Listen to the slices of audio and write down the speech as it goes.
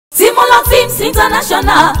Sobola Films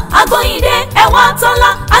International Agbóyìndé ẹwà tọ́lá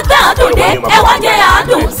àgbẹ̀ àdùndé ẹwà jẹ́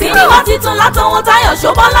àádùn sinimá titun látọwọ́ Táyọ̀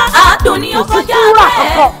Sobola àádùn ni ó kọjá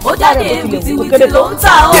bẹ́ẹ̀ ó jáde wìtìwìtì ló ń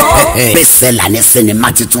ta o. bẹ́sẹ̀ la ní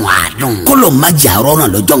sinimá titun àádùn kóló májà rọrùn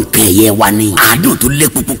lọ́jọ́ nǹkan ẹ̀yẹ wa ni àádùn tó lé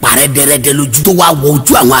pupu parẹ́ dẹ́rẹ́dẹ́ lójú tó wá wọ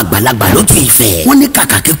ojú àwọn àgbàlagbà lójú ìfẹ́ wọ́n ní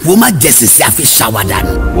kàkà kíkú ó má jẹ sèse àfi ṣàwádà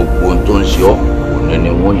nù. gbogbo ohun tó ń ṣe ọ́ òní ni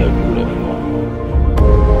wọ́n yànjú rẹ̀ fún ọ.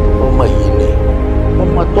 ọmọ yìí ni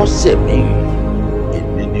ọmọ tó sẹ̀mí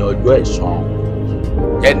èmi ní ọjọ́ ẹ̀san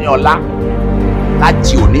ẹni ọlá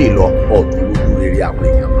láti òní ìlọ ọ̀tún lójú rere àwọn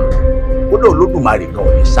èèyàn mọ́ kódà Olódùmarè kan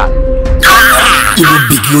ò ní sàánú. inú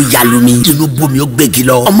bigi ó yalu mi inú bomi ó gbégi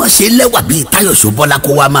lọ ọmọ ṣe lẹ́wà bíi Táyọ̀ Sobola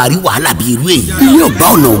kó wa máa rí wàhálà bíi irú èyí ilé ọgbà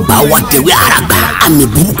ọ̀nà ọgbà wa tẹ̀wé àràgbà àmì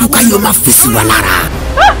burúkú káyọ̀ máa fèsì wà lára.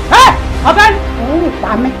 ọ̀gá òun rìn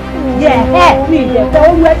pa mí yẹ ẹ mi ìyẹ̀fẹ́ ó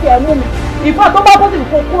ń wẹ́ tiẹ̀ mú mi ìfọ́ tó bá bọ́sì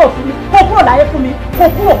kó kúrò fún mi kó kúrò láyé fún mi kó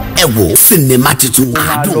kúrò. ẹ wo sinimá titun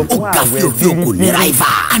àádùn ó ga fíofí o kò ní ráìvà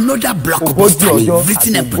another blockbuster ni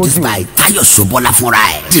written and produced by Táyọ̀ Sobola fúnra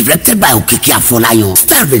ẹ̀ directed by Òkìkí Afọláyan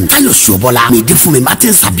starring Táyọ̀ Sobola Mide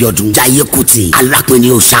Abiodun Jaiye Kuti Alapinni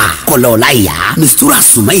Kola Oyewo Mistura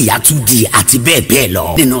Suma Ìyá 2D àti bẹ́ẹ̀ bẹ́ẹ̀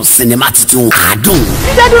lọ nínú sinimá titun àádùn.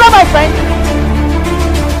 jíjẹ́ dúró my friend.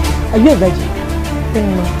 ayé ìbẹ̀jì.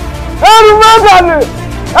 ẹrù mẹ́ta mi.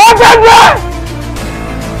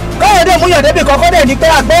 Káyọ̀dé mú yọ̀débì kọ́kọ́ dẹ̀ ní pé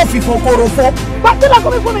àgbọ̀ òfìfo korofo. Pàtílà kọ́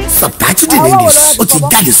mi fún mi. Subtitled in English, ó ti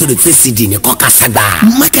jáde sórí FCD ní kọ́ka sagba.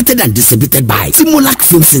 Marketed and distributed by Timolak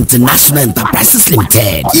Films International Enterprises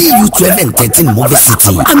Limited. EU 12 and 13 Movie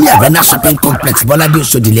City. Ami Arena Shopping Complex, Bolade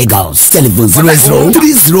Oshodi, Lagos. Telephone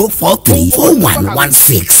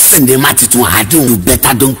 0030434116. Sinimá titun àádùn. You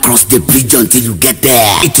better don't cross the bridge until you get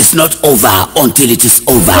there. It is not over until it is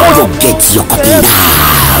over. Go get your copy now.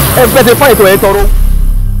 Ẹ gbẹ́dẹ̀ fún ètò ẹ̀ tọrọ.